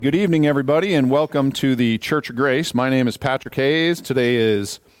Good evening, everybody, and welcome to the Church of Grace. My name is Patrick Hayes. Today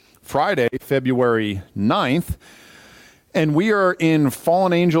is Friday, February 9th, and we are in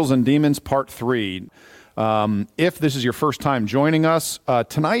Fallen Angels and Demons Part 3. If this is your first time joining us,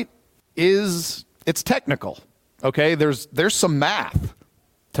 tonight it's technical, okay? There's some math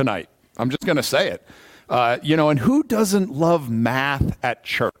tonight. I'm just going to say it. And who doesn't love math at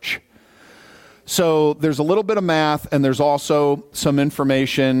church? So there's a little bit of math, and there's also some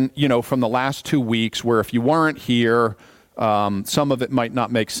information, from the last 2 weeks where if you weren't here, some of it might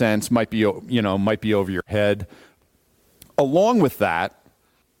not make sense, might be over your head. Along with that,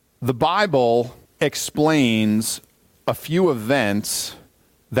 the Bible explains a few events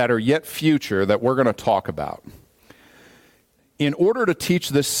that are yet future that we're going to talk about. In order to teach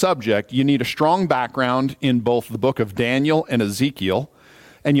this subject, you need a strong background in both the book of Daniel and Ezekiel.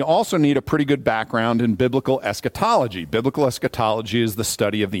 And you also need a pretty good background in biblical eschatology. Biblical eschatology is the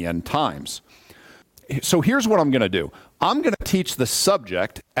study of the end times. So here's what I'm going to do. I'm going to teach the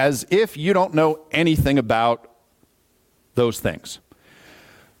subject as if you don't know anything about those things.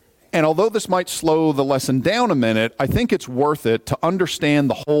 And although this might slow the lesson down a minute, I think it's worth it to understand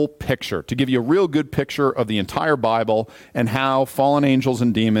the whole picture, to give you a real good picture of the entire Bible and how fallen angels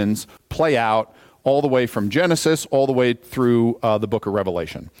and demons play out all the way from Genesis, all the way through the book of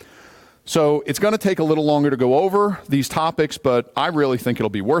Revelation. So it's going to take a little longer to go over these topics, but I really think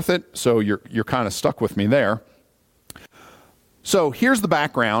it'll be worth it, so you're kind of stuck with me there. So here's the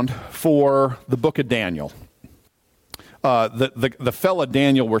background for the book of Daniel. The fella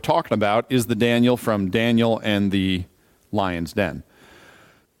Daniel we're talking about is the Daniel from Daniel and the Lion's Den.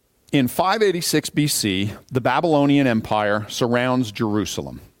 In 586 BC, the Babylonian Empire surrounds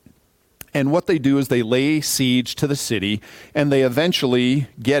Jerusalem. And what they do is they lay siege to the city, and they eventually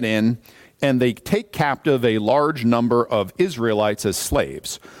get in, and they take captive a large number of Israelites as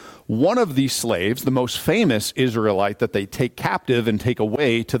slaves. One of these slaves, the most famous Israelite that they take captive and take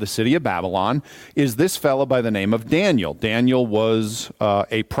away to the city of Babylon, is this fellow by the name of Daniel. Daniel was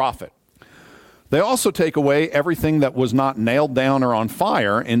a prophet. They also take away everything that was not nailed down or on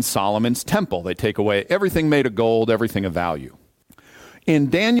fire in Solomon's temple. They take away everything made of gold, everything of value.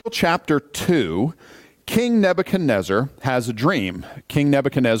 In Daniel chapter 2, King Nebuchadnezzar has a dream. King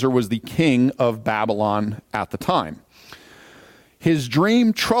Nebuchadnezzar was the king of Babylon at the time. His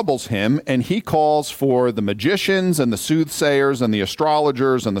dream troubles him, and he calls for the magicians and the soothsayers and the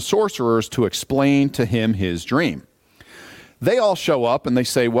astrologers and the sorcerers to explain to him his dream. They all show up and they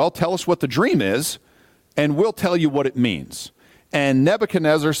say, well, tell us what the dream is, and we'll tell you what it means. And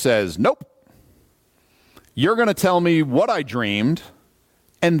Nebuchadnezzar says, nope. You're going to tell me what I dreamed,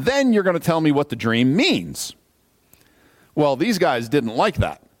 and then you're going to tell me what the dream means. Well, these guys didn't like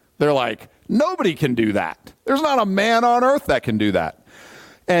that. They're like, nobody can do that. There's not a man on earth that can do that.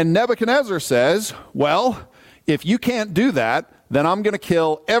 And Nebuchadnezzar says, well, if you can't do that, then I'm going to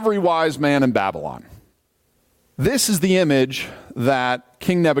kill every wise man in Babylon. This is the image that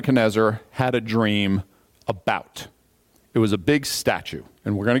King Nebuchadnezzar had a dream about. It was a big statue.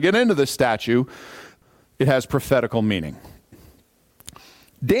 And we're going to get into this statue. It has prophetical meaning.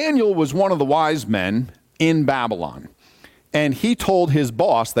 Daniel was one of the wise men in Babylon, and he told his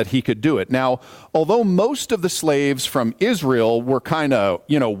boss that he could do it. Now, although most of the slaves from Israel were kind of,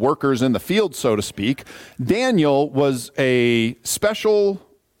 workers in the field, so to speak, Daniel was a special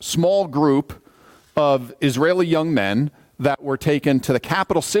small group of Israeli young men that were taken to the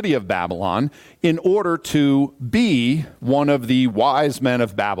capital city of Babylon in order to be one of the wise men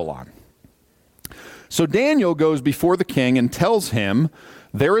of Babylon. So Daniel goes before the king and tells him,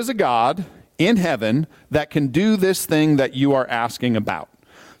 there is a God in heaven that can do this thing that you are asking about.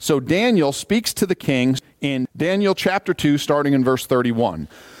 So Daniel speaks to the king in Daniel chapter 2, starting in verse 31.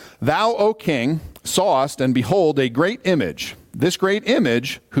 Thou, O king, sawest, and behold, a great image. This great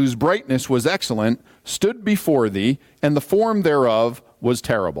image, whose brightness was excellent, stood before thee, and the form thereof was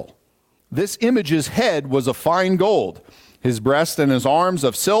terrible. This image's head was of fine gold, his breast and his arms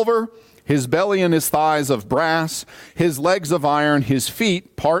of silver, his belly and his thighs of brass, his legs of iron, his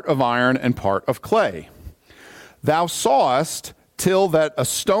feet part of iron and part of clay. Thou sawest till that a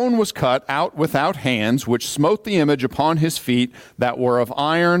stone was cut out without hands, which smote the image upon his feet that were of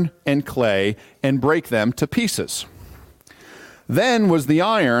iron and clay, and brake them to pieces. Then was the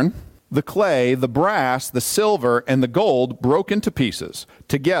iron, the clay, the brass, the silver, and the gold broke into pieces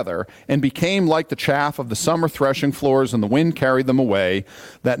together, and became like the chaff of the summer threshing floors, and the wind carried them away,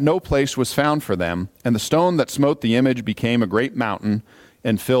 that no place was found for them. And the stone that smote the image became a great mountain,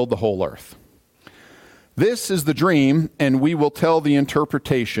 and filled the whole earth. This is the dream, and we will tell the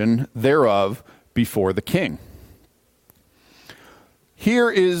interpretation thereof before the king.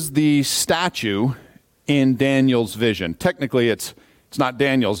 here is the statue in Daniel's vision. Technically, it's not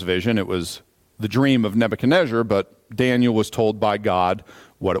Daniel's vision. It was the dream of Nebuchadnezzar, but Daniel was told by God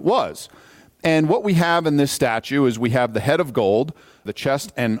what it was. And what we have in this statue is we have the head of gold, the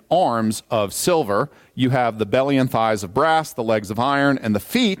chest and arms of silver. You have the belly and thighs of brass, the legs of iron, and the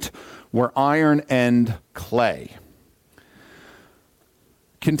feet were iron and clay.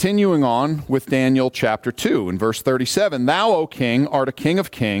 Continuing on with Daniel chapter 2 in verse 37, Thou, O king, art a king of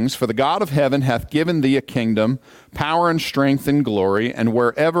kings, for the God of heaven hath given thee a kingdom, power and strength and glory, and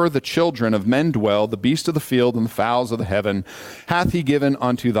wherever the children of men dwell, the beasts of the field and the fowls of the heaven, hath he given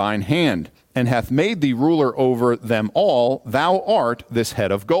unto thine hand, and hath made thee ruler over them all. Thou art this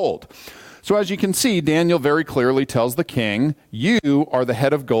head of gold. So as you can see, Daniel very clearly tells the king, you are the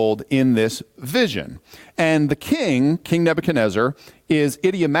head of gold in this vision. And the king, King Nebuchadnezzar, is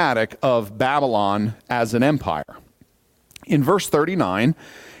idiomatic of Babylon as an empire. In verse 39,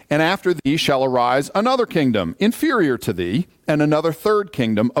 and after thee shall arise another kingdom inferior to thee, and another third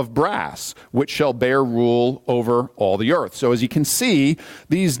kingdom of brass, which shall bear rule over all the earth. So as you can see,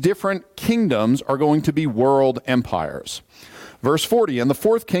 these different kingdoms are going to be world empires. Verse 40, and the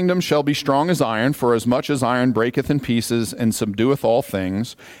fourth kingdom shall be strong as iron, for as much as iron breaketh in pieces and subdueth all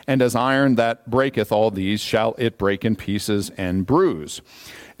things, and as iron that breaketh all these shall it break in pieces and bruise.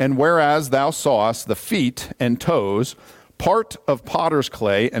 And whereas thou sawest the feet and toes, part of potter's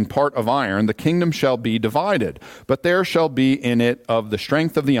clay and part of iron, the kingdom shall be divided. But there shall be in it of the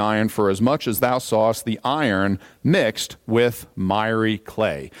strength of the iron, for as much as thou sawest the iron mixed with miry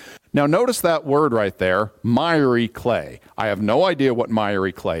clay. Now notice that word right there, miry clay. I have no idea what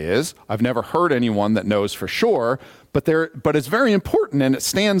miry clay is. I've never heard anyone that knows for sure, but it's very important, and it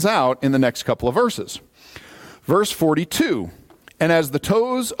stands out in the next couple of verses. Verse 42, and as the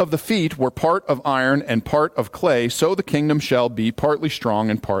toes of the feet were part of iron and part of clay, so the kingdom shall be partly strong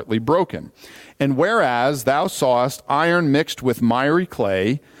and partly broken. And whereas thou sawest iron mixed with miry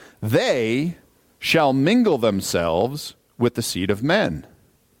clay, they shall mingle themselves with the seed of men.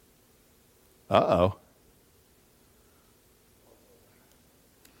 Uh-oh.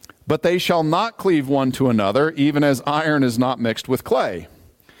 But they shall not cleave one to another, even as iron is not mixed with clay.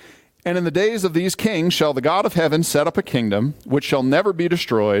 And in the days of these kings shall the God of heaven set up a kingdom, which shall never be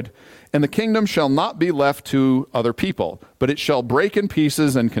destroyed, and the kingdom shall not be left to other people, but it shall break in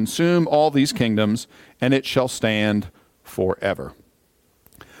pieces and consume all these kingdoms, and it shall stand forever.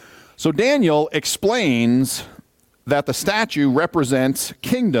 So Daniel explains that the statue represents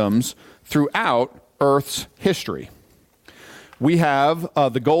kingdoms throughout Earth's history. We have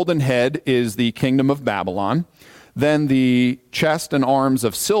the golden head is the kingdom of Babylon. Then the chest and arms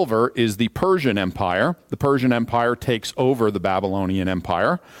of silver is the Persian Empire. The Persian Empire takes over the Babylonian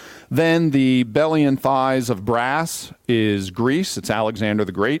Empire. Then the belly and thighs of brass is Greece. It's Alexander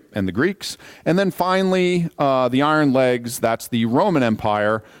the Great and the Greeks. And then finally, the iron legs, that's the Roman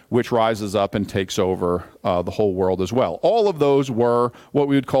Empire, which rises up and takes over the whole world as well. All of those were what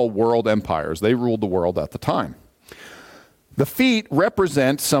we would call world empires. They ruled the world at the time. The feet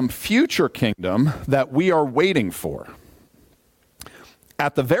represent some future kingdom that we are waiting for.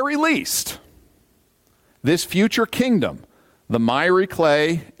 At the very least, this future kingdom, the miry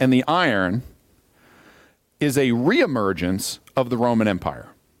clay and the iron, is a reemergence of the Roman Empire.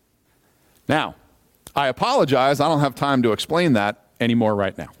 Now, I apologize, I don't have time to explain that anymore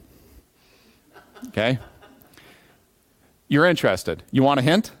right now. Okay? You're interested. You want a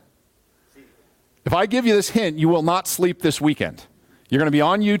hint? If I give you this hint, you will not sleep this weekend. You're going to be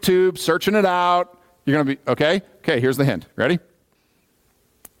on YouTube, searching it out. You're going to be, okay? Okay, here's the hint. Ready?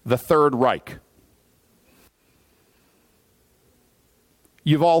 The Third Reich.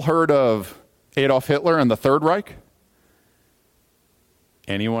 You've all heard of Adolf Hitler and the Third Reich?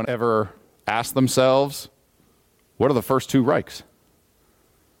 Anyone ever asked themselves, what are the first two Reichs?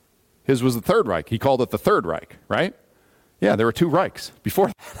 His was the Third Reich. He called it the Third Reich, right? Yeah, there were two Reichs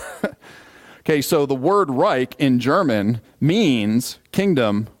before that. Okay, so the word Reich in German means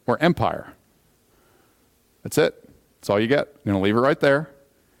kingdom or empire. That's it. That's all you get. I'm going to leave it right there.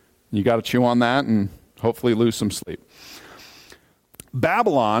 You got to chew on that and hopefully lose some sleep.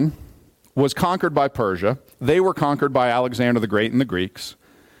 Babylon was conquered by Persia. They were conquered by Alexander the Great and the Greeks.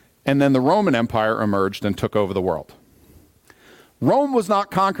 And then the Roman Empire emerged and took over the world. Rome was not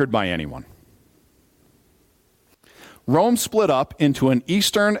conquered by anyone. Rome split up into an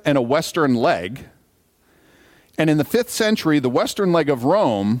eastern and a western leg. And in the 5th century, the western leg of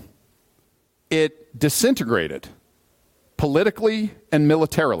Rome, it disintegrated politically and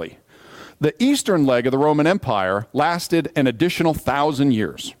militarily. The eastern leg of the Roman Empire lasted an additional 1,000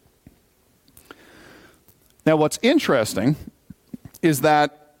 years. Now, what's interesting is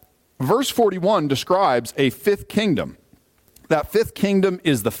that verse 41 describes a fifth kingdom. That fifth kingdom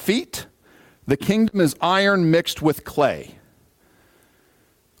is the feet. The kingdom is iron mixed with clay.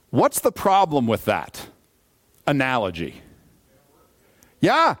 What's the problem with that analogy?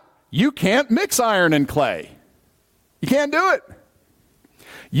 Yeah, you can't mix iron and clay. You can't do it.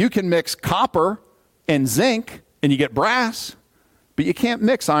 You can mix copper and zinc and you get brass, but you can't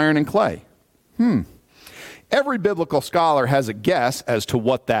mix iron and clay. Every biblical scholar has a guess as to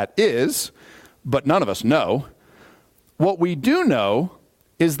what that is, but none of us know. What we do know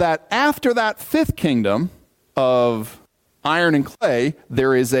is that after that fifth kingdom of iron and clay,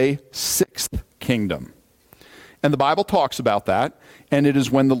 there is a sixth kingdom. And the Bible talks about that, and it is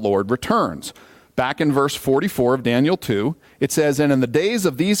when the Lord returns. Back in verse 44 of Daniel 2, it says, "And in the days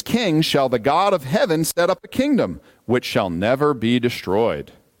of these kings shall the God of heaven set up a kingdom, which shall never be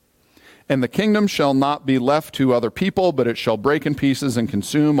destroyed. And the kingdom shall not be left to other people, but it shall break in pieces and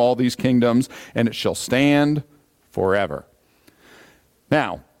consume all these kingdoms, and it shall stand forever."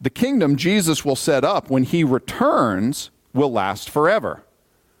 Now, the kingdom Jesus will set up when he returns will last forever.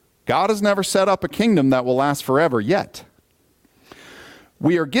 God has never set up a kingdom that will last forever yet.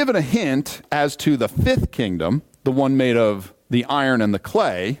 We are given a hint as to the fifth kingdom, the one made of the iron and the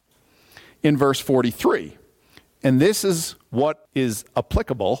clay, in verse 43. And this is what is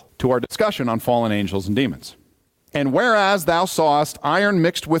applicable to our discussion on fallen angels and demons. "And whereas thou sawest iron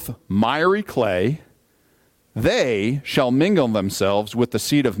mixed with miry clay, they shall mingle themselves with the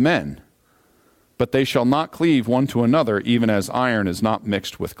seed of men, but they shall not cleave one to another, even as iron is not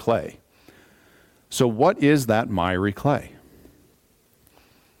mixed with clay." So what is that miry clay?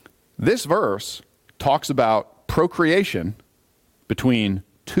 This verse talks about procreation between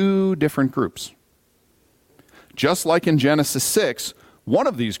two different groups. Just like in Genesis 6, one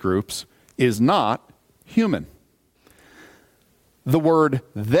of these groups is not human. The word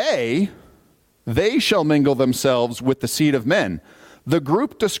they shall mingle themselves with the seed of men. The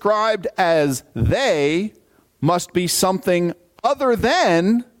group described as they must be something other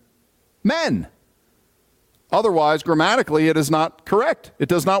than men. Otherwise, grammatically, it is not correct. It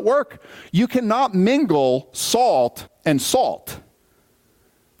does not work. You cannot mingle salt and salt.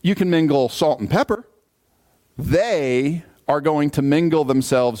 You can mingle salt and pepper. They are going to mingle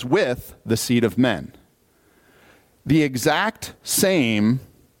themselves with the seed of men. The exact same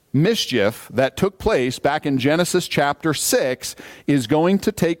mischief that took place back in Genesis chapter 6 is going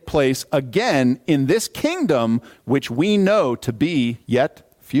to take place again in this kingdom, which we know to be yet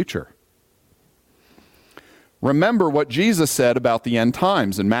future. Remember what Jesus said about the end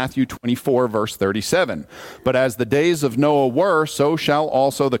times in Matthew 24, verse 37. "But as the days of Noah were, so shall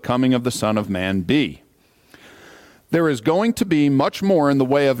also the coming of the Son of Man be." There is going to be much more in the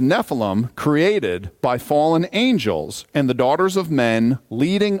way of Nephilim created by fallen angels and the daughters of men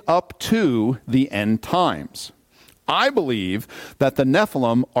leading up to the end times. I believe that the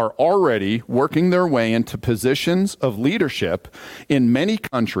Nephilim are already working their way into positions of leadership in many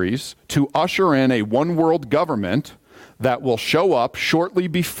countries to usher in a one-world government that will show up shortly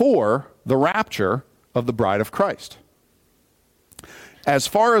before the rapture of the bride of Christ. As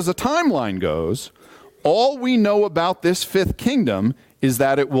far as the timeline goes, all we know about this fifth kingdom is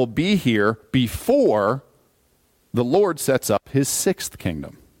that it will be here before the Lord sets up his sixth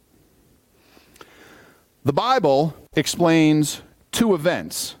kingdom. The Bible explains two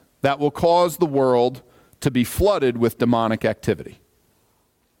events that will cause the world to be flooded with demonic activity.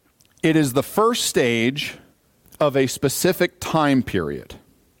 It is the first stage of a specific time period.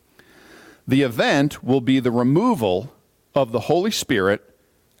 The event will be the removal of the Holy Spirit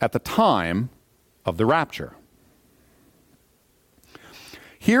at the time of the rapture.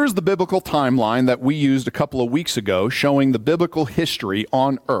 Here's the biblical timeline that we used a couple of weeks ago, showing the biblical history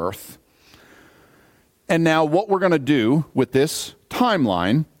on earth. And now what we're going to do with this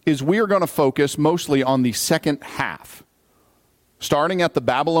timeline is we are going to focus mostly on the second half, starting at the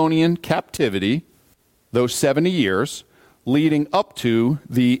Babylonian captivity, those 70 years, leading up to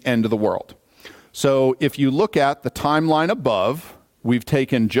the end of the world. So if you look at the timeline above, we've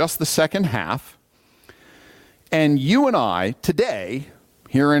taken just the second half, and you and I today,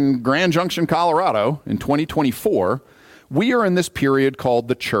 here in Grand Junction, Colorado, in 2024, we are in this period called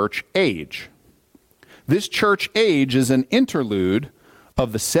the church age. This church age is an interlude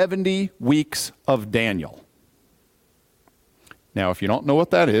of the 70 weeks of Daniel. Now, if you don't know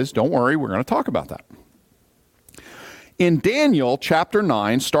what that is, don't worry, we're going to talk about that. In Daniel chapter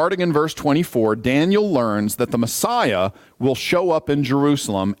 9, starting in verse 24, Daniel learns that the Messiah will show up in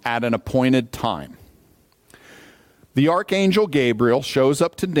Jerusalem at an appointed time. The archangel Gabriel shows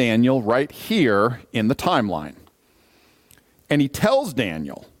up to Daniel right here in the timeline. and he tells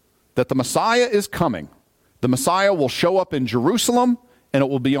Daniel that the Messiah is coming. The Messiah will show up in Jerusalem, and it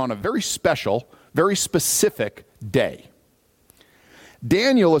will be on a very special, very specific day.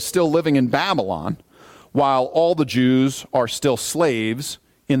 Daniel is still living in Babylon, while all the Jews are still slaves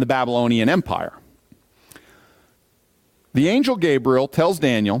in the Babylonian Empire. The angel Gabriel tells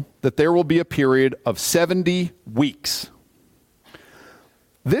Daniel that there will be a period of 70 weeks.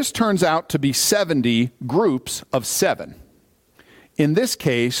 This turns out to be 70 groups of 7. In this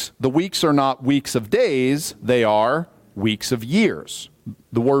case, the weeks are not weeks of days, they are weeks of years.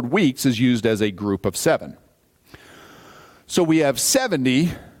 The word weeks is used as a group of 7. So we have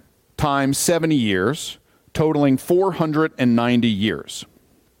 70 times 70 years, totaling 490 years.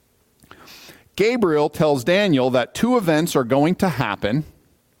 Gabriel tells Daniel that 2 events are going to happen,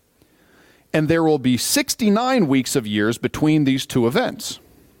 and there will be 69 weeks of years between these 2 events.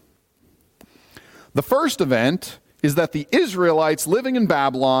 The first event is that the Israelites living in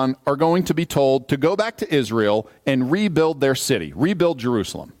Babylon are going to be told to go back to Israel and rebuild their city, rebuild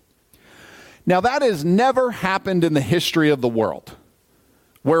Jerusalem. Now, that has never happened in the history of the world,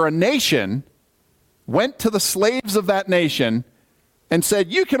 where a nation went to the slaves of that nation and said,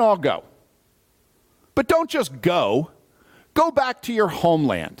 you can all go. But don't just go. Go back to your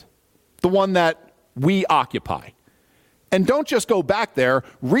homeland, the one that we occupy. And don't just go back there,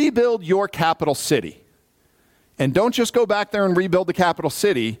 rebuild your capital city. And don't just go back there and rebuild the capital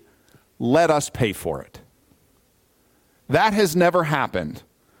city, let us pay for it. That has never happened.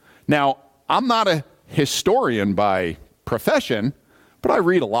 Now, I'm not a historian by profession, but I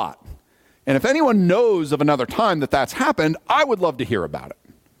read a lot. And if anyone knows of another time that that's happened, I would love to hear about it.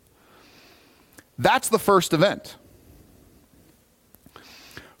 That's the first event.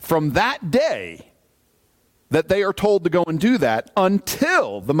 From that day that they are told to go and do that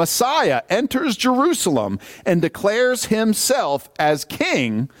until the Messiah enters Jerusalem and declares himself as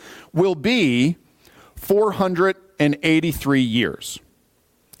king will be 483 years.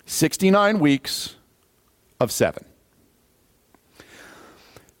 69 weeks of 7.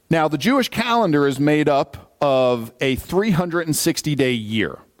 Now, the Jewish calendar is made up of a 360-day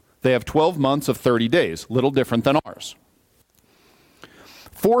year. They have 12 months of 30 days, little different than ours.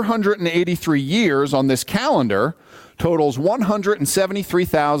 483 years on this calendar totals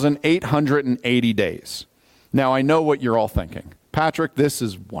 173,880 days. Now, I know what you're all thinking. Patrick, this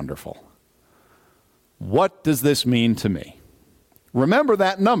is wonderful. What does this mean to me? Remember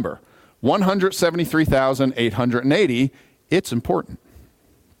that number, 173,880. It's important.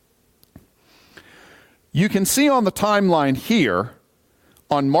 You can see on the timeline here,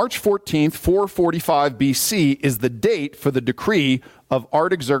 on March 14th, 445 BC is the date for the decree of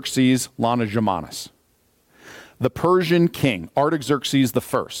Artaxerxes Longimanus, the Persian king, Artaxerxes I.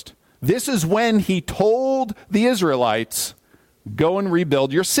 This is when he told the Israelites, go and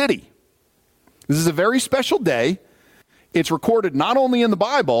rebuild your city. This is a very special day. It's recorded not only in the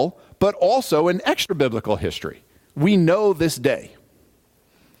Bible, but also in extra-biblical history. We know this day.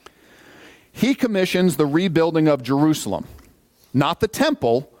 He commissions the rebuilding of Jerusalem. Not the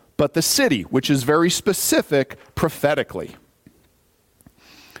temple, but the city, which is very specific prophetically.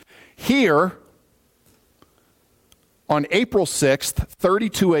 Here, on April 6th,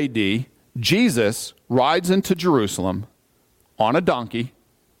 32 AD, Jesus rides into Jerusalem on a donkey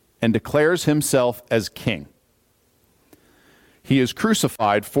and declares himself as king. He is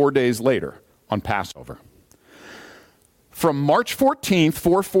crucified 4 days later on Passover. From March 14th,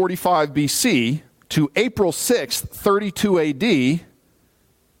 445 BC to April 6th, 32 AD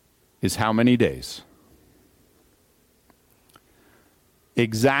is how many days?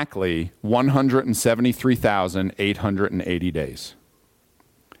 Exactly 173,880 days.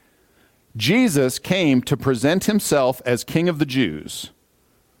 Jesus came to present himself as King of the Jews.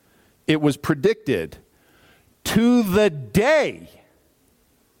 It was predicted to the day,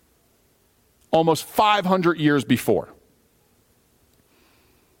 almost 500 years before.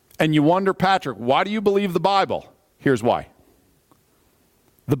 And you wonder, Patrick, why do you believe the Bible? Here's why.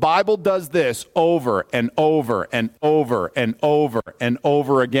 The Bible does this over and over and over and over and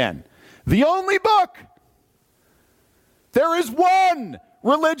over again. The only book, there is one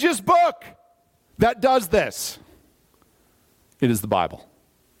religious book that does this. It is the Bible.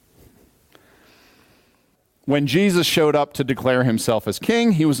 When Jesus showed up to declare himself as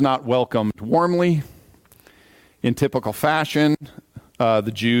king, he was not welcomed warmly. In typical fashion,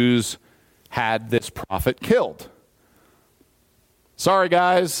 the Jews had this prophet killed. Sorry,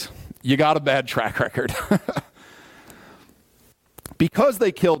 guys, you got a bad track record. Because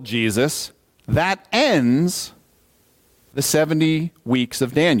they killed Jesus, that ends the 70 weeks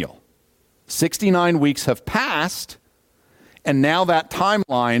of Daniel. 69 weeks have passed, And now that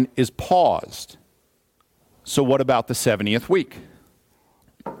timeline is paused. So what about the 70th week?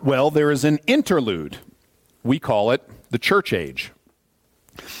 Well, there is an interlude. We call it the church age.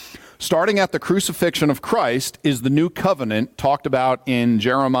 Starting at the crucifixion of Christ is the new covenant talked about in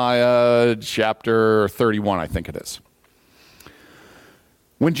Jeremiah chapter 31, I think it is.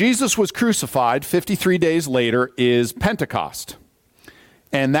 When Jesus was crucified, 53 days later is Pentecost.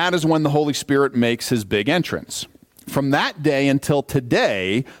 And that is when the Holy Spirit makes his big entrance. From that day until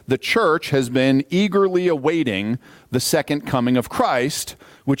today, the church has been eagerly awaiting the second coming of Christ,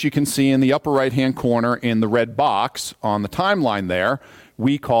 which you can see in the upper right-hand corner in the red box on the timeline there.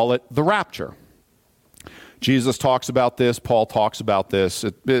 We call it the rapture. Jesus talks about this. Paul talks about this.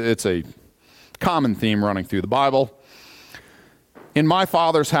 It's a common theme running through the Bible. In my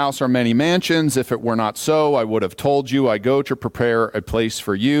Father's house are many mansions. If it were not so, I would have told you. I go to prepare a place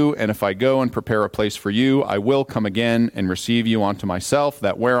for you. And if I go and prepare a place for you, I will come again and receive you unto myself,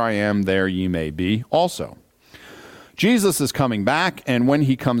 that where I am, there ye may be also. Jesus is coming back, and when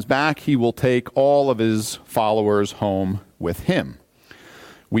he comes back, he will take all of his followers home with him.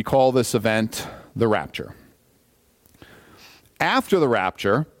 We call this event the rapture. After the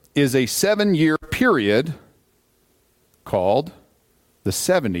rapture is a 7-year period called the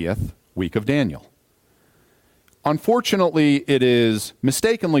 70th week of Daniel. Unfortunately, it is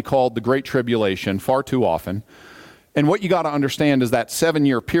mistakenly called the Great Tribulation far too often. And what you got to understand is that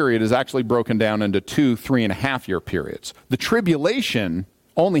 7-year period is actually broken down into 2 3.5-year periods. The tribulation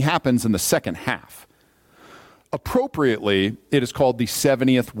only happens in the second half. Appropriately, it is called the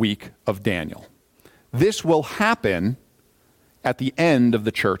 70th week of Daniel. This will happen at the end of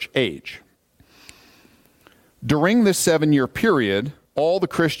the church age. During this 7-year period, all the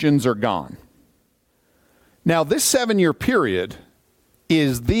Christians are gone. Now, this 7-year period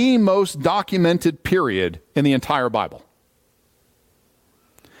is the most documented period in the entire Bible.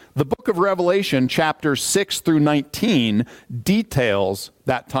 The book of Revelation, chapters 6 through 19, details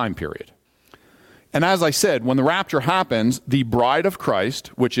that time period. And as I said, when the rapture happens, the bride of Christ,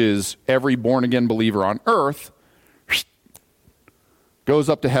 which is every born-again believer on earth, goes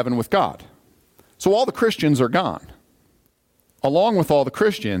up to heaven with God. So all the Christians are gone. Along with all the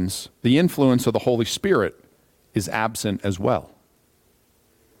Christians, the influence of the Holy Spirit is absent as well.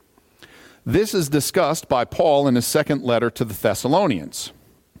 This is discussed by Paul in his second letter to the Thessalonians.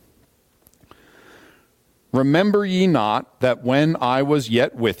 Remember ye not that when I was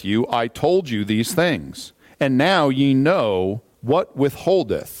yet with you, I told you these things, and now ye know what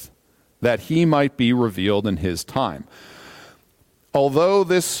withholdeth, that he might be revealed in his time. Although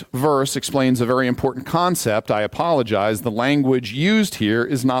this verse explains a very important concept, I apologize, the language used here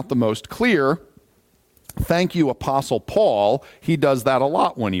is not the most clear. Thank you, Apostle Paul. He does that a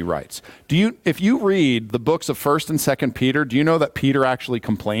lot when he writes. If you read the books of 1st and 2nd Peter, do you know that Peter actually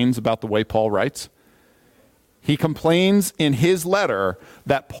complains about the way Paul writes? He complains in his letter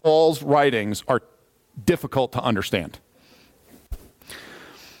that Paul's writings are difficult to understand.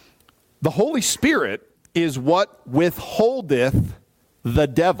 The Holy Spirit is what withholdeth the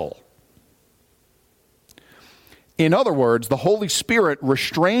devil. In other words, the Holy Spirit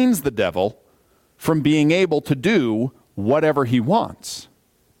restrains the devil from being able to do whatever he wants.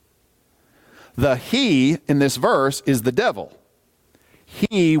 The he in this verse is the devil.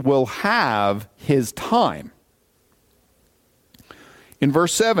 He will have his time. In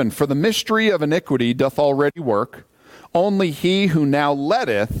verse 7, for the mystery of iniquity doth already work, only he who now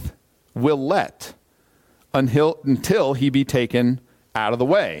letteth will let, until he be taken out of the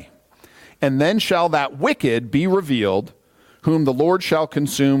way. And then shall that wicked be revealed, whom the Lord shall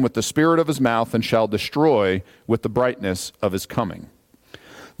consume with the spirit of his mouth, and shall destroy with the brightness of his coming.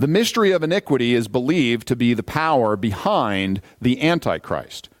 The mystery of iniquity is believed to be the power behind the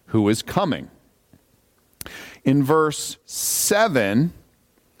Antichrist, who is coming. In verse 7,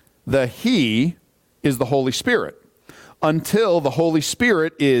 the he is the Holy Spirit. Until the Holy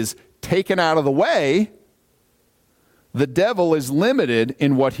Spirit is taken out of the way, the devil is limited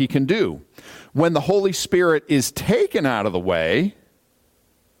in what he can do. When the Holy Spirit is taken out of the way,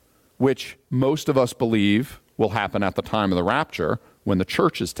 which most of us believe will happen at the time of the rapture, when the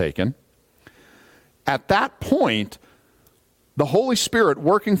church is taken, at that point, the Holy Spirit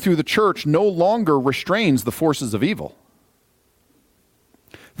working through the church no longer restrains the forces of evil.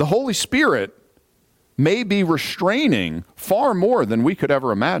 The Holy Spirit may be restraining far more than we could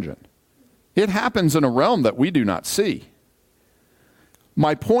ever imagine. It happens in a realm that we do not see.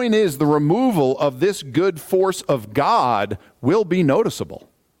 My point is, the removal of this good force of God will be noticeable.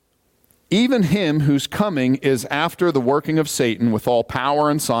 even him whose coming is after the working of Satan with all power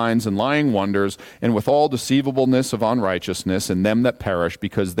and signs and lying wonders and with all deceivableness of unrighteousness in them that perish,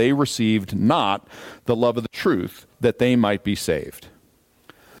 because they received not the love of the truth, that they might be saved.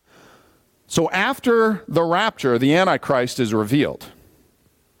 So after the rapture, the Antichrist is revealed.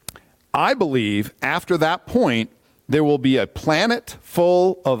 I believe after that point, there will be a planet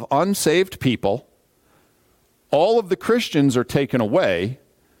full of unsaved people. All of the Christians are taken away.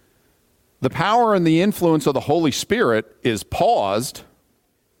 The power and the influence of the Holy Spirit is paused,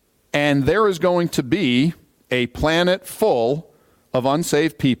 and there is going to be a planet full of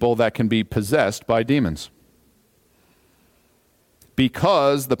unsaved people that can be possessed by demons.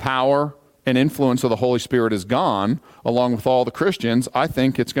 Because the power and influence of the Holy Spirit is gone, along with all the Christians, I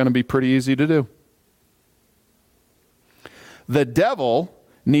think it's going to be pretty easy to do. The devil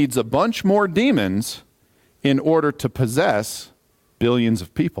needs a bunch more demons in order to possess billions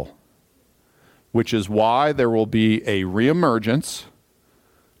of people, which is why there will be a reemergence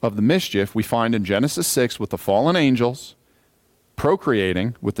of the mischief we find in Genesis 6 with the fallen angels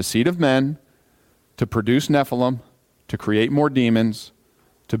procreating with the seed of men to produce Nephilim, to create more demons,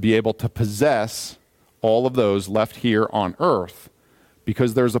 to be able to possess all of those left here on earth,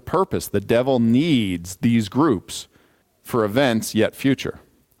 because there's a purpose. The devil needs these groups for events yet future.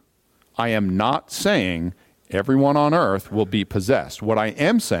 I am not saying everyone on earth will be possessed. What I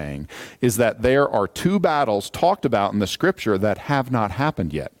am saying is that there are two battles talked about in the scripture that have not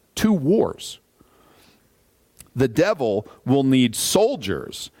happened yet. Two wars. The devil will need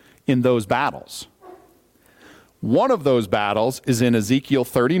soldiers in those battles. One of those battles is in Ezekiel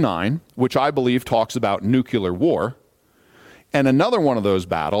 39, which I believe talks about nuclear war. And another one of those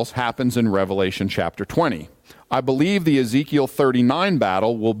battles happens in Revelation chapter 20. I believe the Ezekiel 39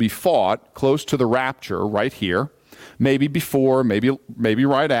 battle will be fought close to the rapture right here. Maybe before, maybe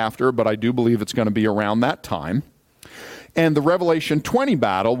right after, but I do believe it's going to be around that time. And the Revelation 20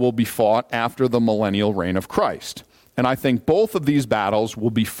 battle will be fought after the millennial reign of Christ. And I think both of these battles will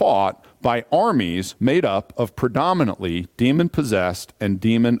be fought by armies made up of predominantly demon-possessed and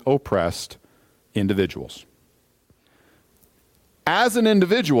demon-oppressed individuals. As an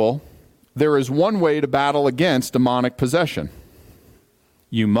individual, there is one way to battle against demonic possession.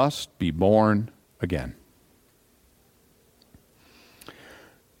 You must be born again.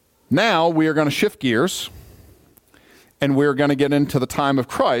 Now we are going to shift gears, and we're going to get into the time of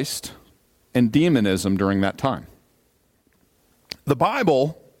Christ and demonism during that time. The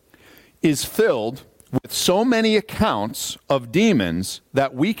Bible is filled with so many accounts of demons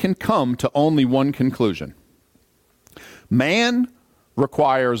that we can come to only one conclusion. Man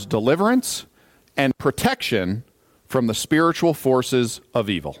requires deliverance and protection from the spiritual forces of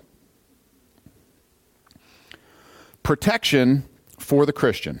evil. Protection for the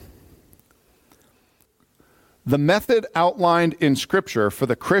Christian. The method outlined in Scripture for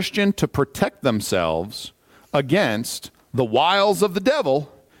the Christian to protect themselves against the wiles of the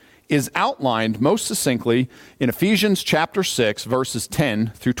devil is outlined most succinctly in Ephesians chapter 6, verses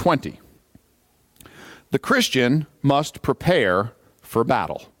 10 through 20. The Christian must prepare for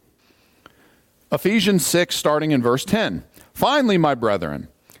battle. Ephesians 6, starting in verse 10. Finally, my brethren,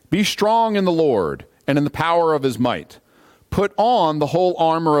 be strong in the Lord and in the power of his might. Put on the whole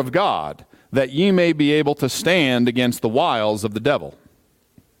armor of God, that ye may be able to stand against the wiles of the devil.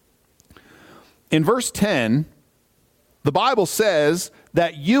 In verse 10, the Bible says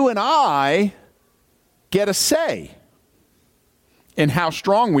that you and I get a say in how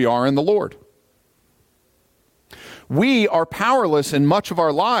strong we are in the Lord. We are powerless in much of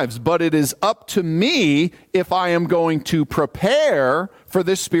our lives, but it is up to me if I am going to prepare for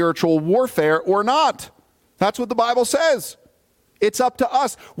this spiritual warfare or not. That's what the Bible says. It's up to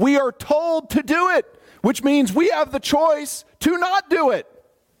us. We are told to do it, which means we have the choice to not do it.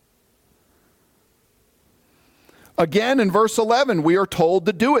 Again, in verse 11, we are told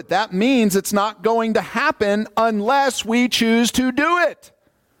to do it. That means it's not going to happen unless we choose to do it.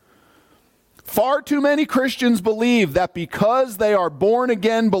 Far too many Christians believe that because they are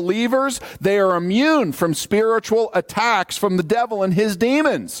born-again believers, they are immune from spiritual attacks from the devil and his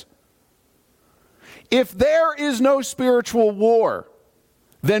demons. If there is no spiritual war,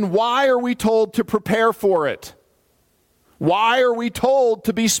 then why are we told to prepare for it? Why are we told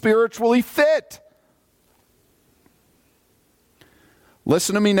to be spiritually fit?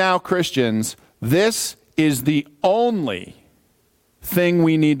 Listen to me now, Christians. This is the only thing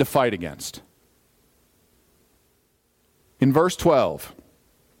we need to fight against. In verse 12,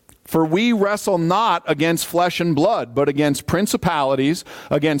 For we wrestle not against flesh and blood, but against principalities,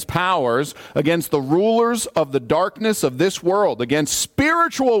 against powers, against the rulers of the darkness of this world, against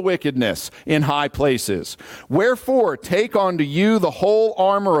spiritual wickedness in high places. Wherefore, take unto you the whole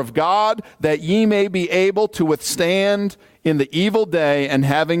armor of God, that ye may be able to withstand in the evil day, and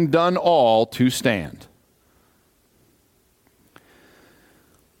having done all, to stand.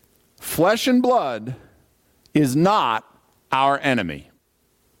 Flesh and blood is not our enemy.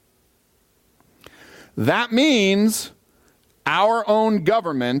 That means our own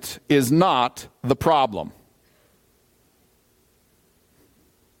government is not the problem.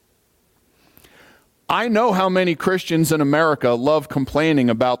 I know how many Christians in America love complaining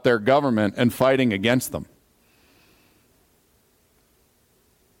about their government and fighting against them.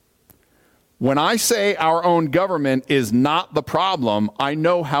 When I say our own government is not the problem, I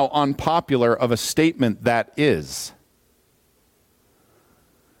know how unpopular of a statement that is.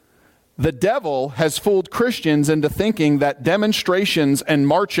 The devil has fooled Christians into thinking that demonstrations and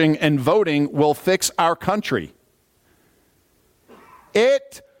marching and voting will fix our country.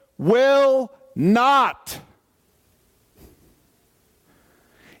 It will not.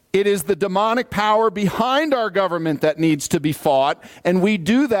 It is the demonic power behind our government that needs to be fought, and we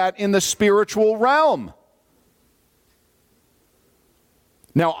do that in the spiritual realm.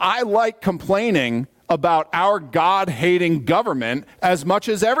 Now, I like complaining about our God-hating government as much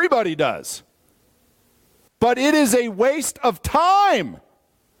as everybody does. But it is a waste of time.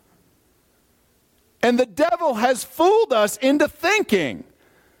 And the devil has fooled us into thinking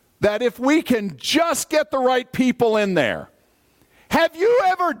that if we can just get the right people in there. Have you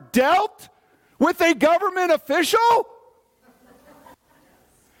ever dealt with a government official?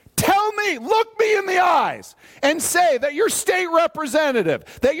 Tell me, look me in the eyes and say that your state representative,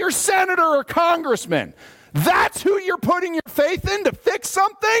 that your senator or congressman, that's who you're putting your faith in to fix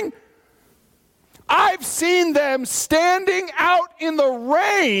something? I've seen them standing out in the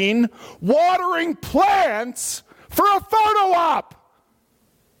rain, watering plants for a photo op.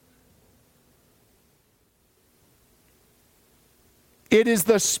 It is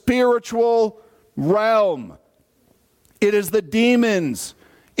the spiritual realm. It is the demons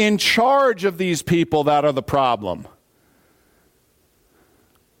in charge of these people that are the problem.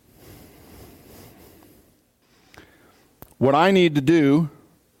 What I need to do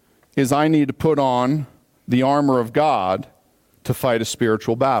is I need to put on the armor of God to fight a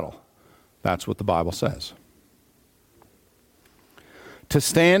spiritual battle. That's what the Bible says. To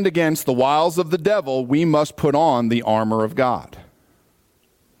stand against the wiles of the devil, we must put on the armor of God.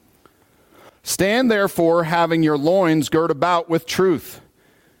 Stand therefore, having your loins girt about with truth,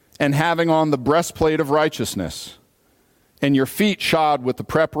 and having on the breastplate of righteousness, and your feet shod with the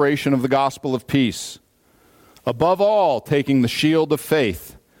preparation of the gospel of peace. Above all, taking the shield of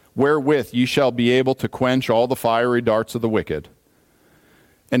faith, wherewith ye shall be able to quench all the fiery darts of the wicked.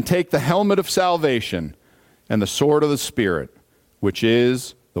 And take the helmet of salvation, and the sword of the Spirit, which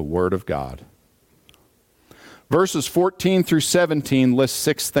is the word of God. Verses 14 through 17 list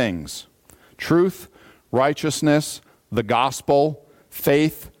 6 things: truth, righteousness, the gospel,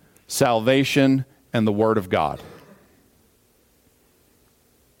 faith, salvation, and the word of God.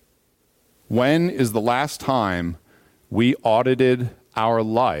 When is the last time we audited our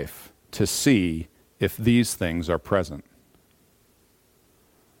life to see if these things are present?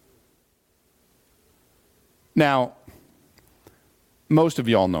 Now, most of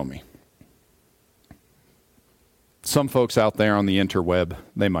y'all know me. Some folks out there on the interweb,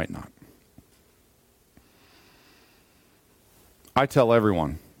 they might not. I tell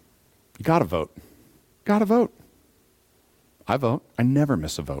everyone, you got to vote. Got to vote. I vote. I never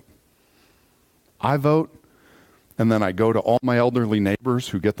miss a vote. I vote, and then I go to all my elderly neighbors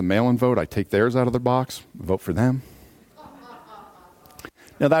who get the mail-in vote. I take theirs out of their box, vote for them.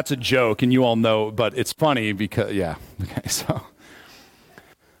 Now, that's a joke, and you all know, but it's funny because, yeah. Okay, so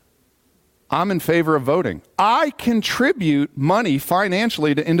I'm in favor of voting. I contribute money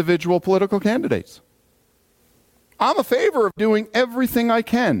financially to individual political candidates. I'm in favor of doing everything I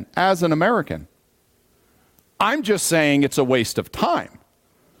can as an American. I'm just saying it's a waste of time.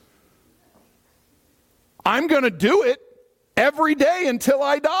 I'm going to do it every day until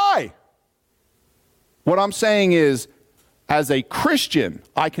I die. What I'm saying is, as a Christian,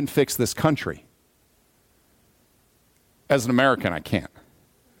 I can fix this country. As an American, I can't.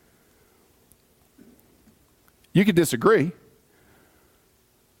 You could disagree.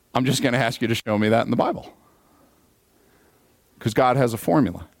 I'm just going to ask you to show me that in the Bible. Because God has a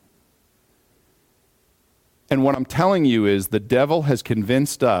formula. And what I'm telling you is the devil has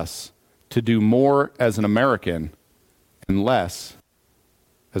convinced us to do more as an American and less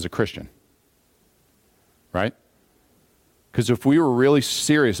as a Christian. Right? Because if we were really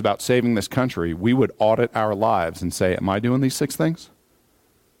serious about saving this country, we would audit our lives and say, am I doing these 6 things?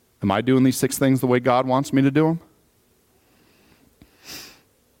 Am I doing these 6 things the way God wants me to do them?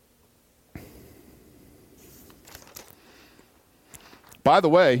 By the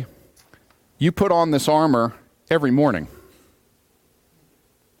way, you put on this armor every morning.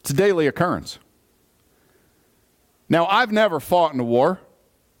 It's a daily occurrence. Now, I've never fought in a war.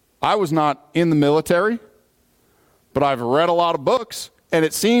 I was not in the military, but I've read a lot of books, and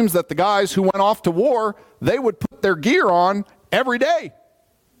it seems that the guys who went off to war, they would put their gear on every day.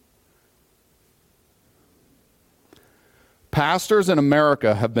 Pastors in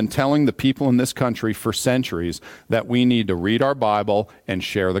America have been telling the people in this country for centuries that we need to read our Bible and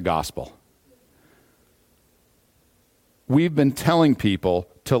share the gospel. We've been telling people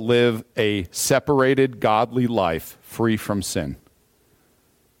to live a separated, godly life free from sin.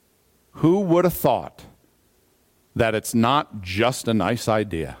 Who would have thought that it's not just a nice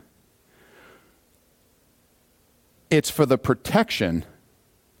idea? It's for the protection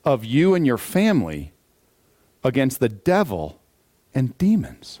of you and your family against the devil and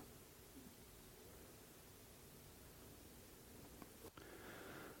demons.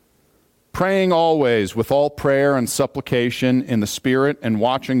 Praying always with all prayer and supplication in the Spirit, and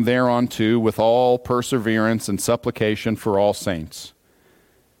watching thereunto with all perseverance and supplication for all saints.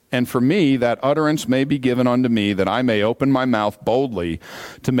 And for me, that utterance may be given unto me, that I may open my mouth boldly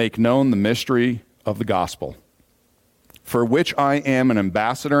to make known the mystery of the gospel, for which I am an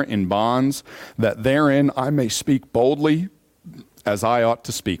ambassador in bonds, that therein I may speak boldly as I ought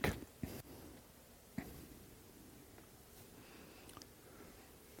to speak.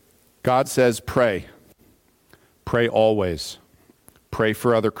 God says, pray. Pray always. Pray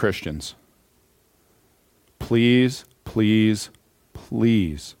for other Christians. Please, please,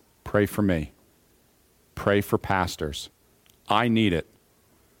 please pray for me. Pray for pastors. I need it.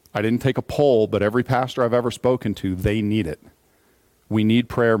 I didn't take a poll, but every pastor I've ever spoken to, they need it. We need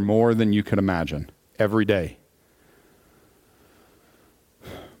prayer more than you can imagine, every day.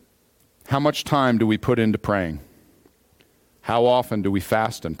 How much time do we put into praying? How often do we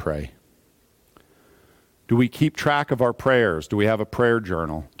fast and pray? Do we keep track of our prayers? Do we have a prayer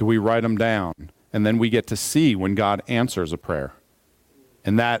journal? Do we write them down? And then we get to see when God answers a prayer.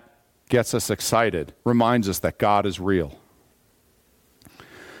 And that gets us excited, reminds us that God is real.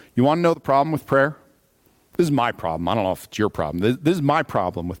 You want to know the problem with prayer? This is my problem. I don't know if it's your problem. This is my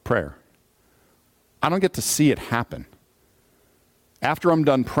problem with prayer. I don't get to see it happen. After I'm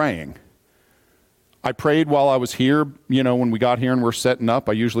done praying, I prayed while I was here, when we got here and we're setting up.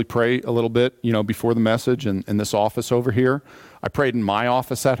 I usually pray a little bit, before the message in this office over here. I prayed in my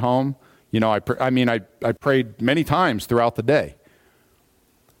office at home. I prayed many times throughout the day.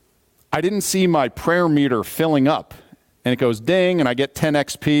 I didn't see my prayer meter filling up, and it goes ding, and I get 10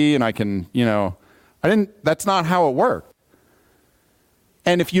 XP, and I can, that's not how it worked.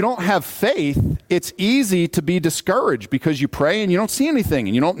 And if you don't have faith, it's easy to be discouraged because you pray and you don't see anything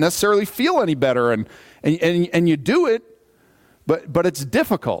and you don't necessarily feel any better and you do it, but it's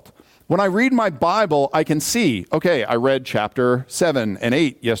difficult. When I read my Bible, I can see, okay, I read chapter 7 and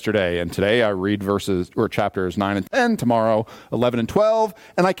 8 yesterday, and today I read chapters 9 and 10, tomorrow 11 and 12,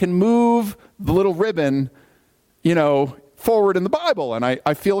 and I can move the little ribbon, forward in the Bible, and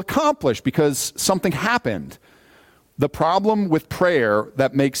I feel accomplished because something happened. The problem with prayer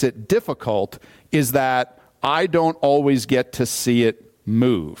that makes it difficult is that I don't always get to see it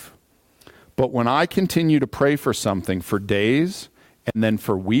move. But when I continue to pray for something for days and then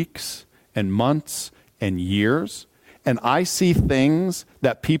for weeks and months and years, and I see things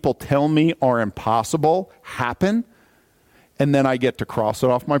that people tell me are impossible happen, and then I get to cross it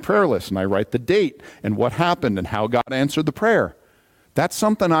off my prayer list and I write the date and what happened and how God answered the prayer. That's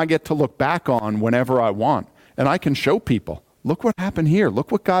something I get to look back on whenever I want. And I can show people, look what happened here.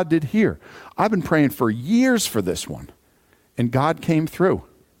 Look what God did here. I've been praying for years for this one. And God came through.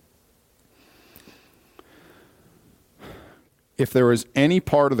 If there is any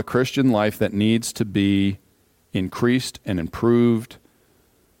part of the Christian life that needs to be increased and improved,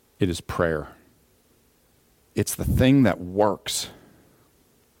 it is prayer. It's the thing that works.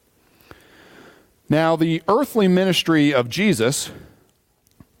 Now, the earthly ministry of Jesus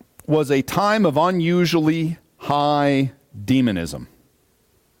was a time of unusually high demonism.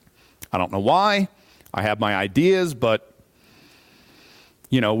 I don't know why. I have my ideas, but,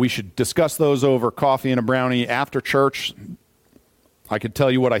 we should discuss those over coffee and a brownie after church. I could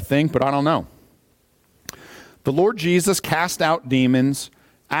tell you what I think, but I don't know. The Lord Jesus cast out demons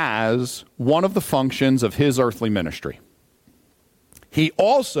as one of the functions of his earthly ministry. He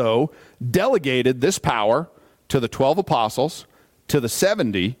also delegated this power to the 12 apostles, to the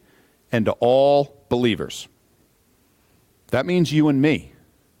 70, and to all believers. That means you and me.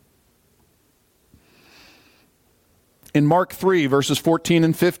 In Mark 3, verses 14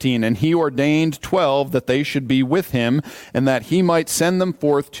 and 15, and he ordained 12 that they should be with him, and that he might send them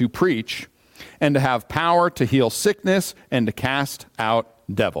forth to preach, and to have power to heal sickness, and to cast out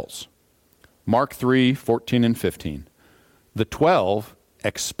devils. Mark 3, 14 and 15. The 12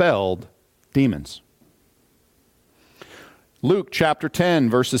 expelled demons. Luke chapter 10,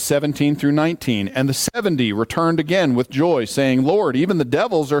 verses 17 through 19. And the 70 returned again with joy, saying, Lord, even the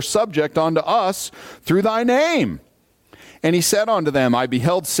devils are subject unto us through thy name. And he said unto them, I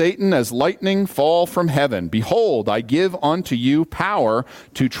beheld Satan as lightning fall from heaven. Behold, I give unto you power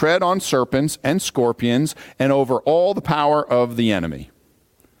to tread on serpents and scorpions, and over all the power of the enemy.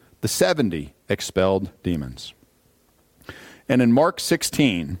 The 70 expelled demons. And in Mark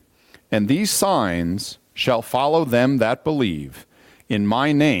 16, and these signs shall follow them that believe. In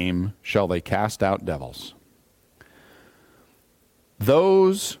my name shall they cast out devils.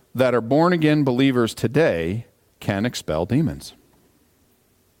 Those that are born-again believers today can expel demons.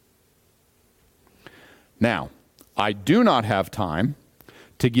 Now, I do not have time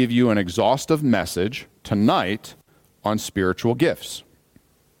to give you an exhaustive message tonight on spiritual gifts.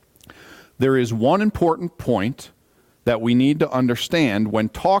 There is one important point that we need to understand when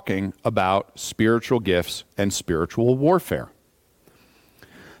talking about spiritual gifts and spiritual warfare.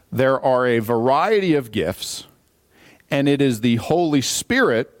 There are a variety of gifts, and it is the Holy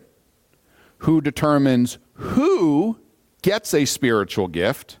Spirit who determines who gets a spiritual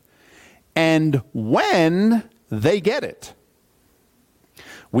gift and when they get it.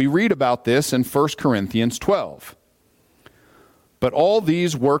 We read about this in 1 Corinthians 12. But all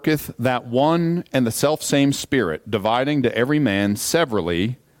these worketh that one and the selfsame Spirit, dividing to every man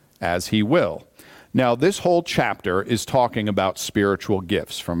severally as he will. Now, this whole chapter is talking about spiritual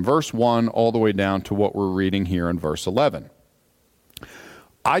gifts, from verse 1 all the way down to what we're reading here in verse 11.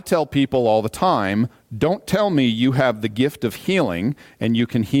 I tell people all the time, don't tell me you have the gift of healing and you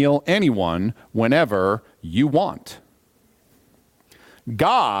can heal anyone whenever you want.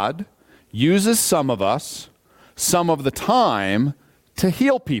 God uses some of us some of the time to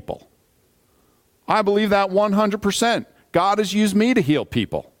heal people. I believe that 100%. God has used me to heal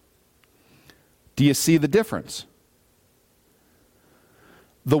people. Do you see the difference?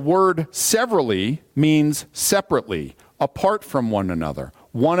 The word severally means separately, apart from one another,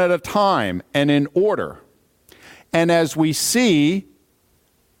 one at a time and in order. And as we see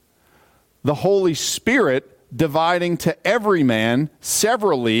the Holy Spirit dividing to every man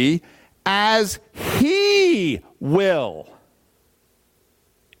severally as he will.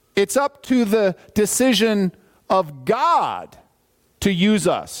 It's up to the decision of God to use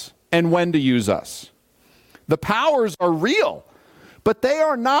us and when to use us. The powers are real, but they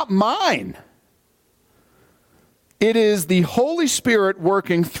are not mine. It is the Holy Spirit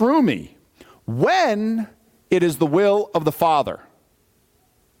working through me when it is the will of the Father.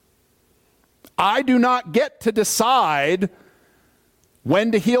 I do not get to decide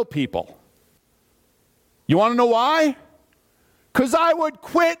when to heal people. You want to know why? Because I would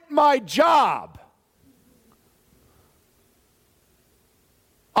quit my job.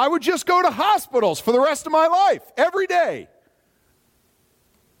 I would just go to hospitals for the rest of my life, every day.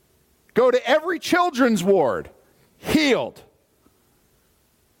 Go to every children's ward, healed.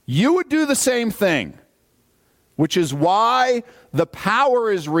 You would do the same thing, which is why the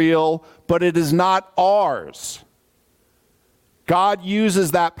power is real, but it is not ours. God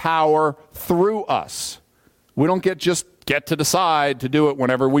uses that power through us. We don't get to decide to do it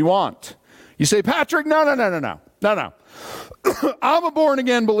whenever we want. You say, Patrick, no. I'm a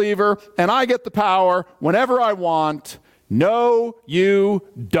born-again believer, and I get the power whenever I want. No, you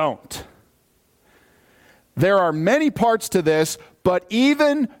don't. There are many parts to this, but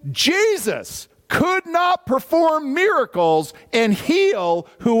even Jesus could not perform miracles and heal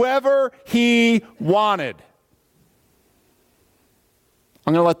whoever he wanted.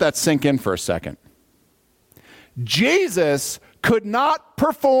 I'm going to let that sink in for a second. Jesus could not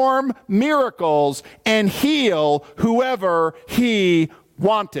perform miracles and heal whoever he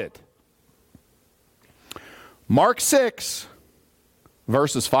wanted. Mark 6,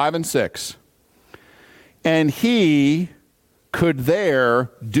 verses 5 and 6. And he could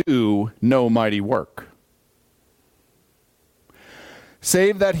there do no mighty work,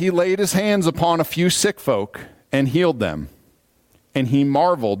 save that he laid his hands upon a few sick folk and healed them. And he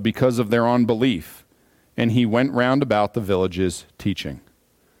marveled because of their unbelief. And he went round about the villages teaching.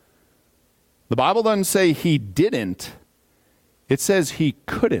 The Bible doesn't say he didn't. It says he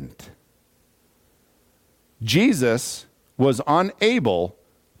couldn't. Jesus was unable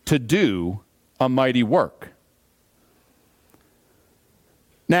to do a mighty work.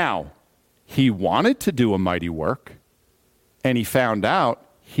 Now, he wanted to do a mighty work, and he found out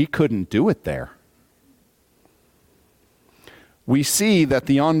he couldn't do it there. We see that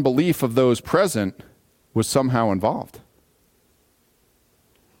the unbelief of those present was somehow involved.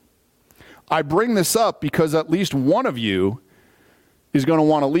 I bring this up because at least one of you is going to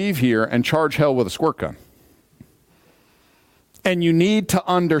want to leave here and charge hell with a squirt gun. And you need to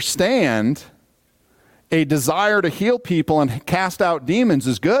understand a desire to heal people and cast out demons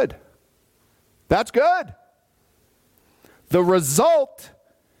is good. That's good. The result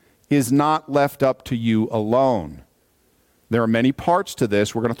is not left up to you alone. There are many parts to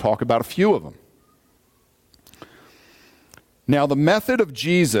this. We're going to talk about a few of them. Now, the method of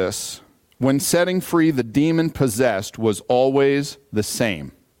Jesus when setting free the demon-possessed was always the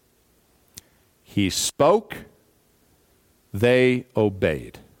same. He spoke, they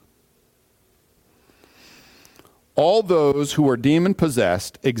obeyed. All those who were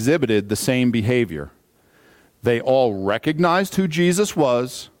demon-possessed exhibited the same behavior. They all recognized who Jesus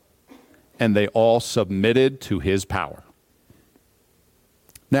was, and they all submitted to his power.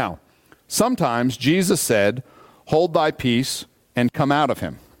 Now, sometimes Jesus said, "Hold thy peace," and come out of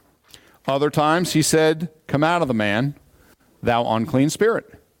him. Other times he said, "Come out of the man, thou unclean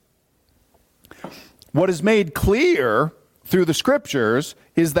spirit." What is made clear through the scriptures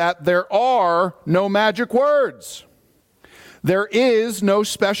is that there are no magic words. There is no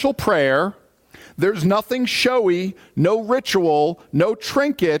special prayer. There's nothing showy, no ritual, no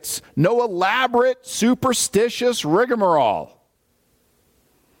trinkets, no elaborate, superstitious rigmarole.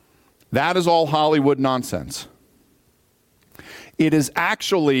 That is all Hollywood nonsense. It is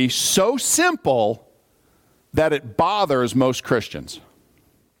actually so simple that it bothers most Christians.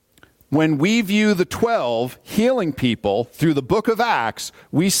 When we view the 12 healing people through the book of Acts,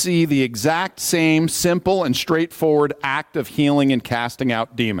 we see the exact same simple and straightforward act of healing and casting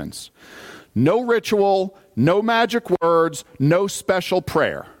out demons. No ritual, no magic words, no special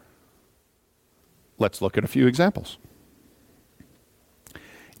prayer. Let's look at a few examples.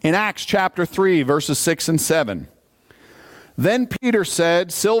 In Acts chapter 3, verses 6 and 7, "Then Peter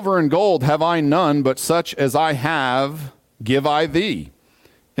said, Silver and gold have I none, but such as I have give I thee.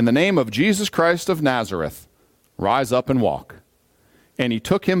 In the name of Jesus Christ of Nazareth, rise up and walk. And he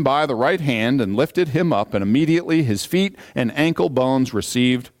took him by the right hand and lifted him up, and immediately his feet and ankle bones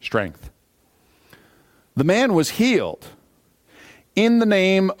received strength." The man was healed in the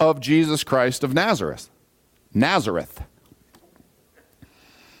name of Jesus Christ of Nazareth. Nazareth.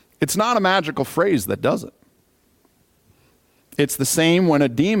 It's not a magical phrase that does it. It's the same when a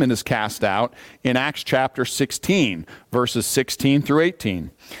demon is cast out in Acts chapter 16, verses 16 through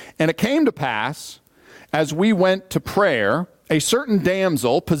 18. "And it came to pass, as we went to prayer, a certain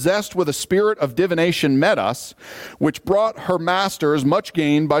damsel possessed with a spirit of divination met us, which brought her masters much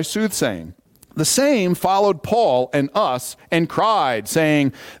gain by soothsaying. The same followed Paul and us, and cried,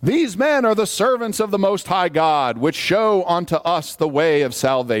 saying, These men are the servants of the Most High God, which show unto us the way of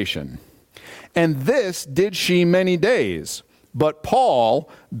salvation. And this did she many days. But Paul,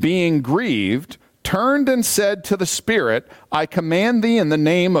 being grieved, turned and said to the spirit, I command thee in the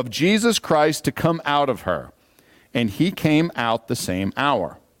name of Jesus Christ to come out of her. And he came out the same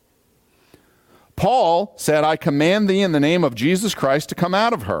hour. Paul said, I command thee in the name of Jesus Christ to come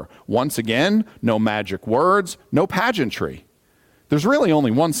out of her. Once again, no magic words, no pageantry. There's really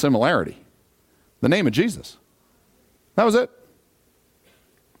only one similarity: the name of Jesus. That was it.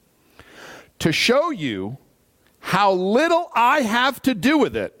 To show you how little I have to do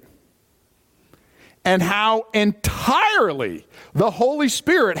with it, and how entirely the Holy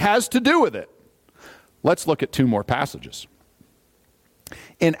Spirit has to do with it, let's look at two more passages.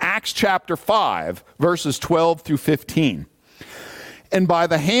 In Acts chapter 5, verses 12 through 15. And by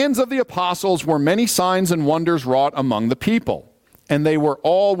the hands of the apostles were many signs and wonders wrought among the people. And they were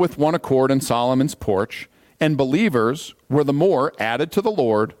all with one accord in Solomon's porch. And believers were the more added to the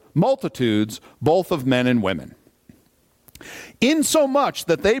Lord, multitudes both of men and women. Insomuch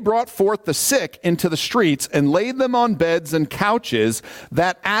that they brought forth the sick into the streets and laid them on beds and couches,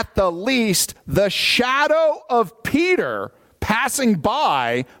 that at the least the shadow of Peter passing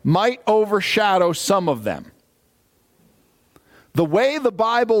by might overshadow some of them. The way the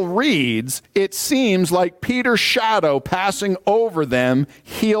Bible reads, it seems like Peter's shadow passing over them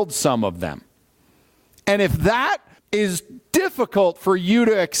healed some of them. And if that is difficult for you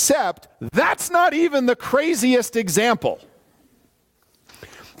to accept, that's not even the craziest example.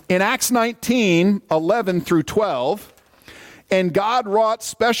 In Acts 19, 11 through 12, And God wrought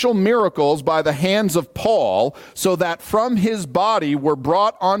special miracles by the hands of Paul, so that from his body were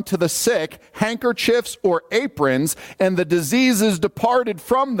brought onto the sick handkerchiefs or aprons, and the diseases departed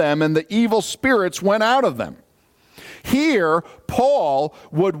from them, and the evil spirits went out of them. Here, Paul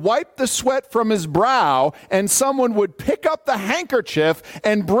would wipe the sweat from his brow, and someone would pick up the handkerchief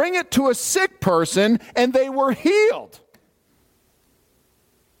and bring it to a sick person, and they were healed.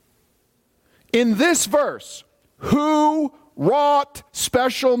 In this verse, who wrought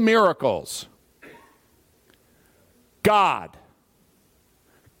special miracles? God.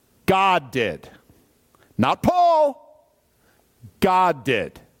 God did. Not Paul. God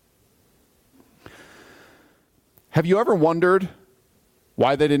did. Have you ever wondered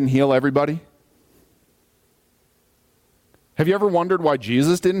why they didn't heal everybody? Have you ever wondered why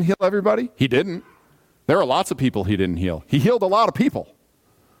Jesus didn't heal everybody? He didn't. There are lots of people he didn't heal. He healed a lot of people,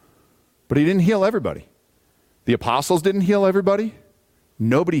 but he didn't heal everybody. The apostles didn't heal everybody.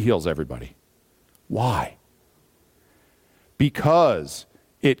 Nobody heals everybody. Why? Because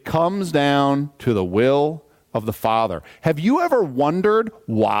it comes down to the will of the Father. Have you ever wondered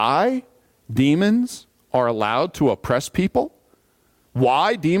why demons are allowed to oppress people?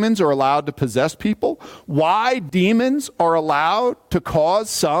 Why demons are allowed to possess people? Why demons are allowed to cause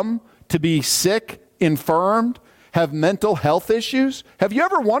some to be sick, infirmed, have mental health issues? Have you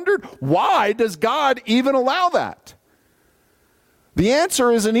ever wondered why does God even allow that? The answer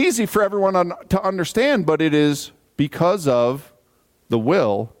isn't easy for everyone to understand, but it is because of the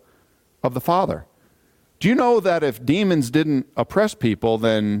will of the Father. Do you know that if demons didn't oppress people,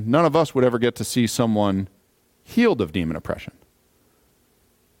 then none of us would ever get to see someone healed of demon oppression?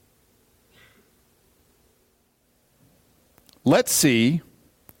 Let's see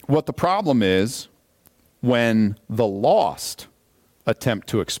what the problem is when the lost attempt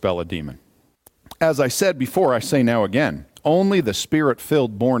to expel a demon. As I said before, I say now again, only the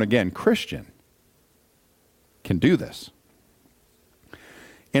Spirit-filled, born-again Christian can do this.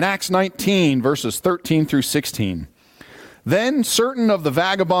 In Acts 19, verses 13 through 16, then certain of the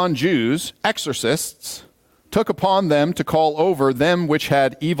vagabond Jews, exorcists, took upon them to call over them which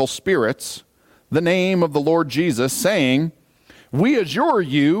had evil spirits the name of the Lord Jesus, saying, we adjure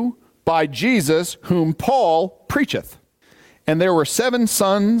you by Jesus whom Paul preacheth. And there were 7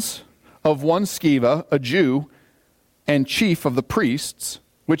 sons of one Sceva, a Jew, and chief of the priests,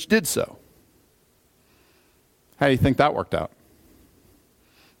 which did so. How do you think that worked out?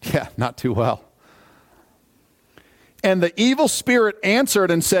 Yeah, not too well. And the evil spirit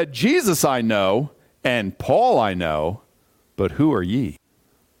answered and said, Jesus I know, and Paul I know, but who are ye?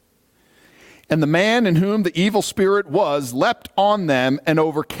 And the man in whom the evil spirit was leapt on them and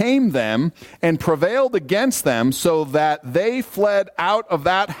overcame them and prevailed against them, so that they fled out of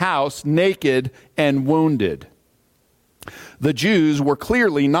that house naked and wounded. The Jews were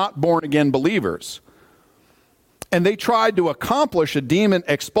clearly not born-again believers, and they tried to accomplish a demon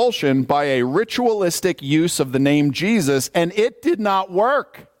expulsion by a ritualistic use of the name Jesus, and it did not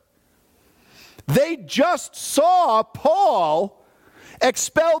work. They just saw Paul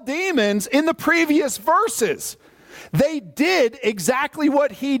expel demons in the previous verses. They did exactly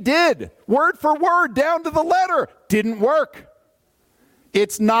what he did, word for word, down to the letter. Didn't work.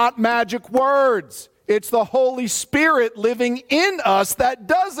 It's not magic words. It's the Holy Spirit living in us that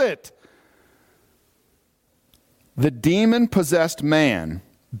does it. The demon-possessed man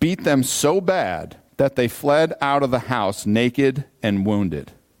beat them so bad that they fled out of the house naked and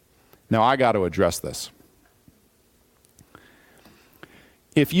wounded. Now, I got to address this.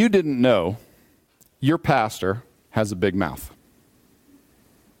 If you didn't know, your pastor has a big mouth.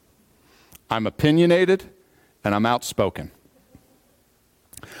 I'm opinionated and I'm outspoken.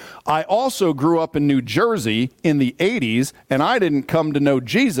 I also grew up in New Jersey in the 80s, and I didn't come to know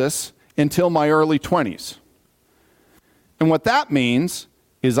Jesus until my early 20s. And what that means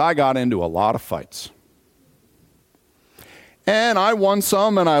is I got into a lot of fights. And I won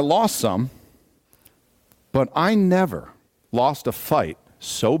some and I lost some, but I never lost a fight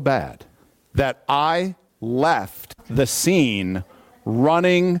so bad that I left the scene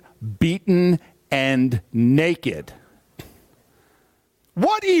running, beaten, and naked.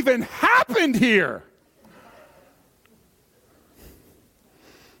 What even happened here?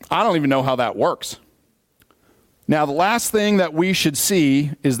 I don't even know how that works. Now, the last thing that we should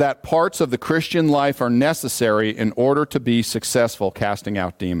see is that parts of the Christian life are necessary in order to be successful casting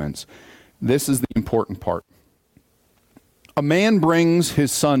out demons. This is the important part. A man brings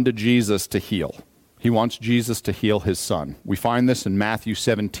his son to Jesus to heal. He wants Jesus to heal his son. We find this in Matthew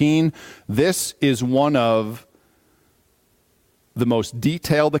 17. This is one of the most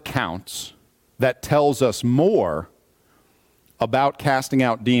detailed accounts that tells us more about casting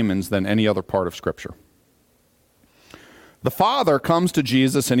out demons than any other part of Scripture. The father comes to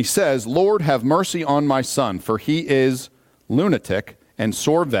Jesus and he says, "Lord, have mercy on my son, for he is lunatic and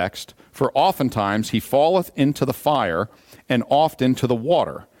sore vexed, for oftentimes he falleth into the fire and oft into the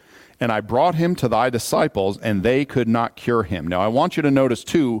water. And I brought him to thy disciples, and they could not cure him." Now, I want you to notice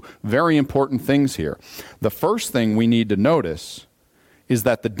two very important things here. The first thing we need to notice is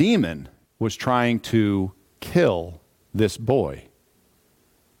that the demon was trying to kill this boy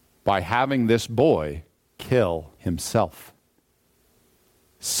by having this boy kill himself.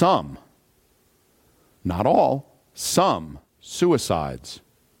 Some, not all, some suicides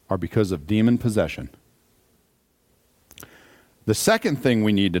are because of demon possession. The second thing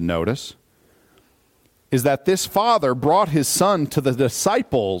we need to notice is that this father brought his son to the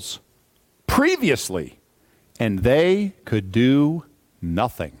disciples previously, and they could do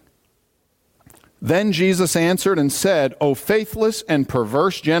nothing. Then Jesus answered and said, "O faithless and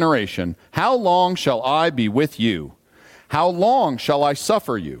perverse generation, how long shall I be with you? How long shall I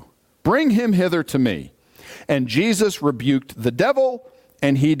suffer you? Bring him hither to me." And Jesus rebuked the devil,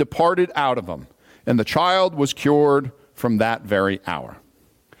 and he departed out of him. And the child was cured from that very hour.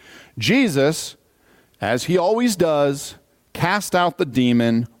 Jesus, as he always does, cast out the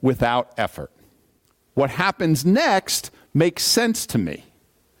demon without effort. What happens next makes sense to me.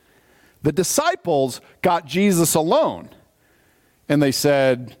 The disciples got Jesus alone, and they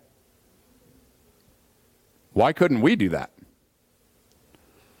said, "Why couldn't we do that?"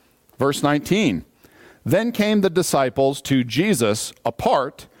 Verse 19, "Then came the disciples to Jesus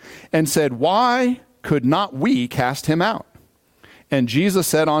apart and said, Why could not we cast him out? And Jesus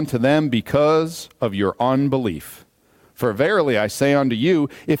said unto them, Because of your unbelief. For verily I say unto you,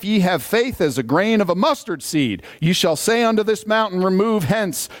 if ye have faith as a grain of a mustard seed, ye shall say unto this mountain, Remove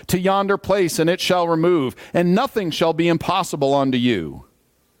hence to yonder place, and it shall remove, and nothing shall be impossible unto you."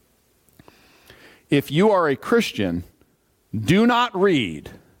 If you are a Christian, do not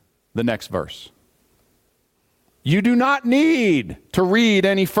read the next verse. You do not need to read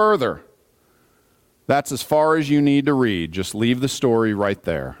any further. That's as far as you need to read. Just leave the story right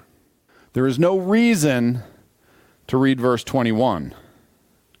there. There is no reason to read verse 21.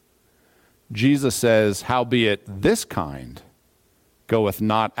 Jesus says, "Howbeit this kind goeth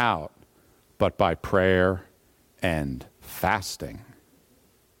not out, but by prayer and fasting."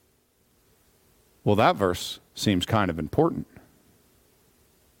 Well, that verse seems kind of important.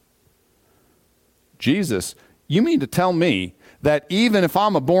 Jesus, you mean to tell me that even if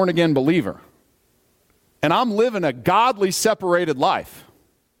I'm a born-again believer and I'm living a godly separated life,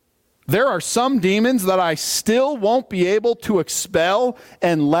 there are some demons that I still won't be able to expel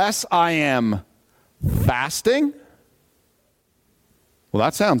unless I am fasting? Well,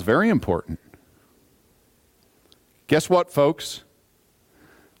 that sounds very important. Guess what, folks?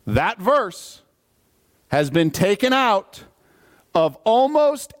 That verse has been taken out of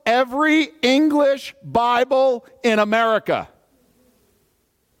almost every English Bible in America.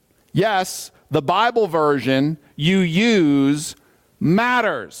 Yes, the Bible version you use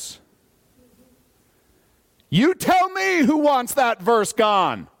matters. You tell me who wants that verse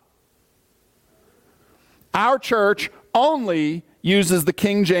gone. Our church only uses the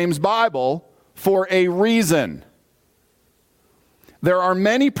King James Bible for a reason. There are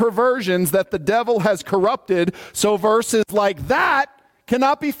many perversions that the devil has corrupted, so verses like that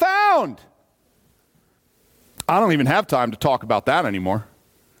cannot be found. I don't even have time to talk about that anymore,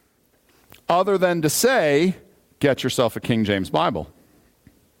 other than to say, get yourself a King James Bible.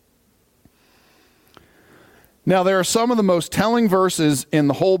 Now, there are some of the most telling verses in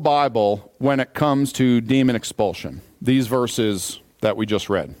the whole Bible when it comes to demon expulsion. These verses that we just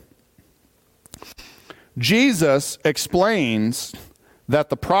read. Jesus explains that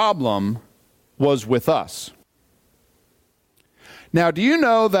the problem was with us. Now, do you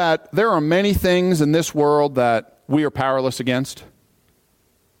know that there are many things in this world that we are powerless against?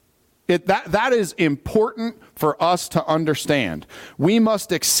 That is important for us to understand. We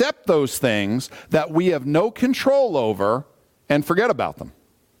must accept those things that we have no control over and forget about them.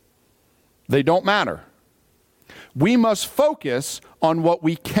 They don't matter. We must focus on what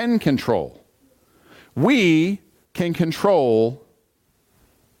we can control. We can control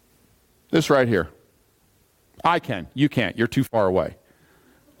this right here. I can. You can't. You're too far away.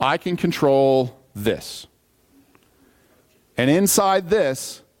 I can control this. And inside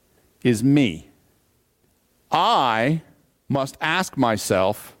this is me. I must ask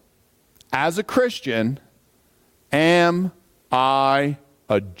myself, as a Christian, am I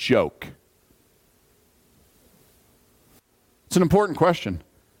a joke? It's an important question.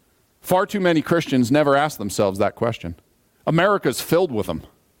 Far too many Christians never ask themselves that question. America's filled with them.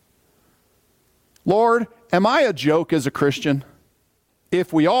 Lord, am I a joke as a Christian?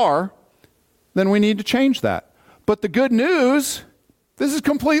 If we are, then we need to change that. But the good news, this is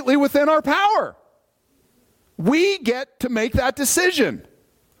completely within our power. We get to make that decision.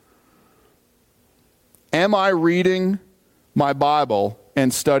 Am I reading my Bible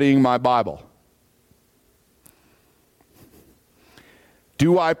and studying my Bible?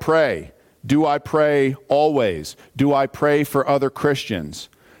 Do I pray? Do I pray always? Do I pray for other Christians?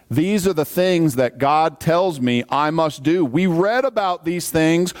 These are the things that God tells me I must do. We read about these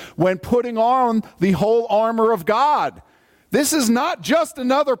things when putting on the whole armor of God. This is not just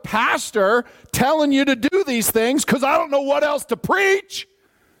another pastor telling you to do these things because I don't know what else to preach.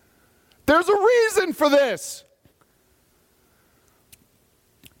 There's a reason for this.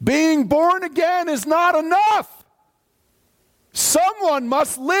 Being born again is not enough. Someone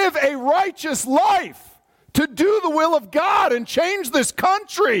must live a righteous life to do the will of God and change this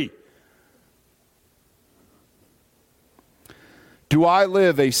country. Do I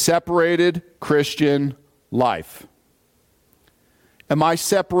live a separated Christian life? Am I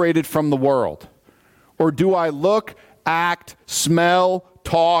separated from the world? Or do I look, act, smell,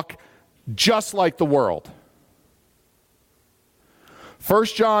 talk just like the world? 1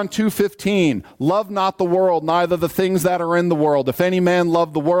 John 2:15, love not the world, neither the things that are in the world. If any man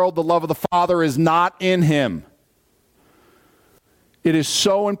love the world, the love of the Father is not in him. It is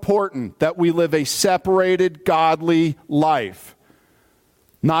so important that we live a separated, godly life.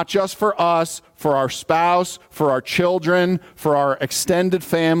 Not just for us, for our spouse, for our children, for our extended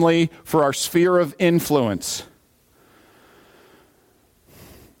family, for our sphere of influence.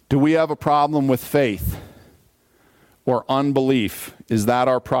 Do we have a problem with faith or unbelief? Is that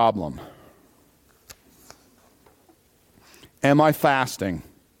our problem? Am I fasting?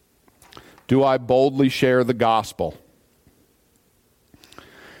 Do I boldly share the gospel?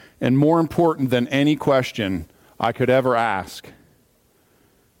 And more important than any question I could ever ask,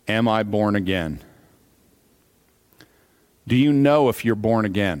 am I born again? Do you know if you're born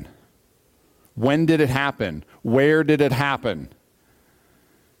again? When did it happen? Where did it happen?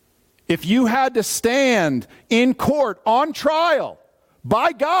 If you had to stand in court on trial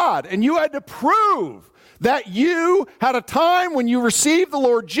by God and you had to prove that you had a time when you received the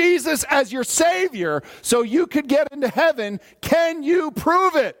Lord Jesus as your Savior so you could get into heaven, can you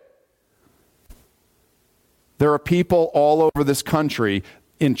prove it? There are people all over this country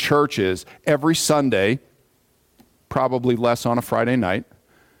in churches every Sunday, probably less on a Friday night,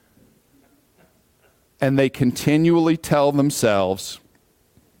 and they continually tell themselves,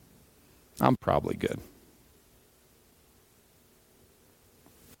 I'm probably good.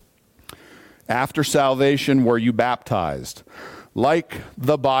 After salvation, were you baptized? Like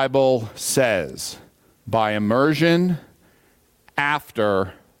the Bible says, by immersion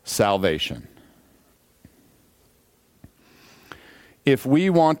after salvation. If we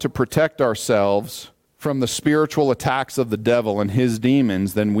want to protect ourselves from the spiritual attacks of the devil and his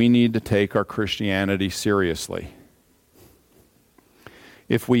demons, then we need to take our Christianity seriously.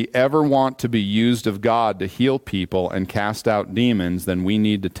 If we ever want to be used of God to heal people and cast out demons, then we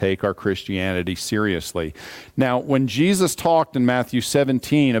need to take our Christianity seriously. Now, when Jesus talked in Matthew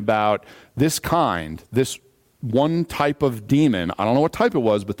 17 about this one type of demon, I don't know what type it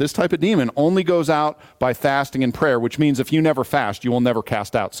was, but this type of demon only goes out by fasting and prayer, which means if you never fast, you will never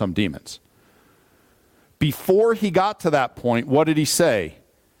cast out some demons. Before he got to that point, what did he say?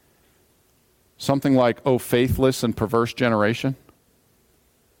 Something like, "Oh, faithless and perverse generation."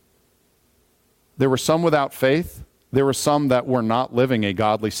 There were some without faith. There were some that were not living a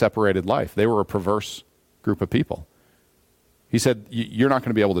godly, separated life. They were a perverse group of people. He said, you're not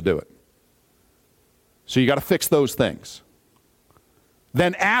going to be able to do it. So you got to fix those things.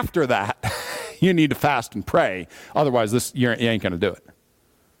 Then after that, you need to fast and pray. Otherwise, you ain't going to do it.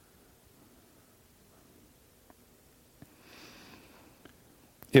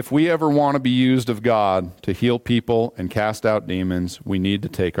 If we ever want to be used of God to heal people and cast out demons, we need to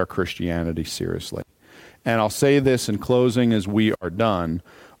take our Christianity seriously. And I'll say this in closing as we are done.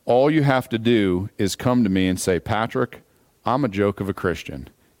 All you have to do is come to me and say, Patrick, I'm a joke of a Christian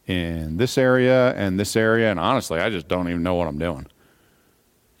in this area and this area, and honestly, I just don't even know what I'm doing.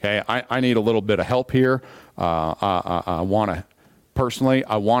 Okay, I need a little bit of help here. I want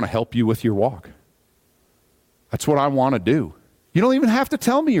to help you with your walk. That's what I want to do. You don't even have to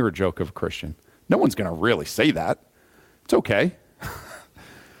tell me you're a joke of a Christian. No one's going to really say that. It's okay.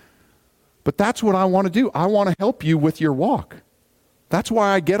 But that's what I want to do. I want to help you with your walk. That's why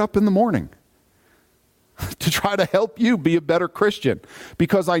I get up in the morning. To try to help you be a better Christian,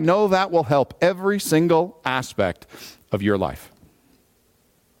 because I know that will help every single aspect of your life.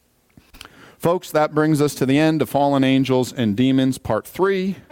 Folks, that brings us to the end of Fallen Angels and Demons, Part 3.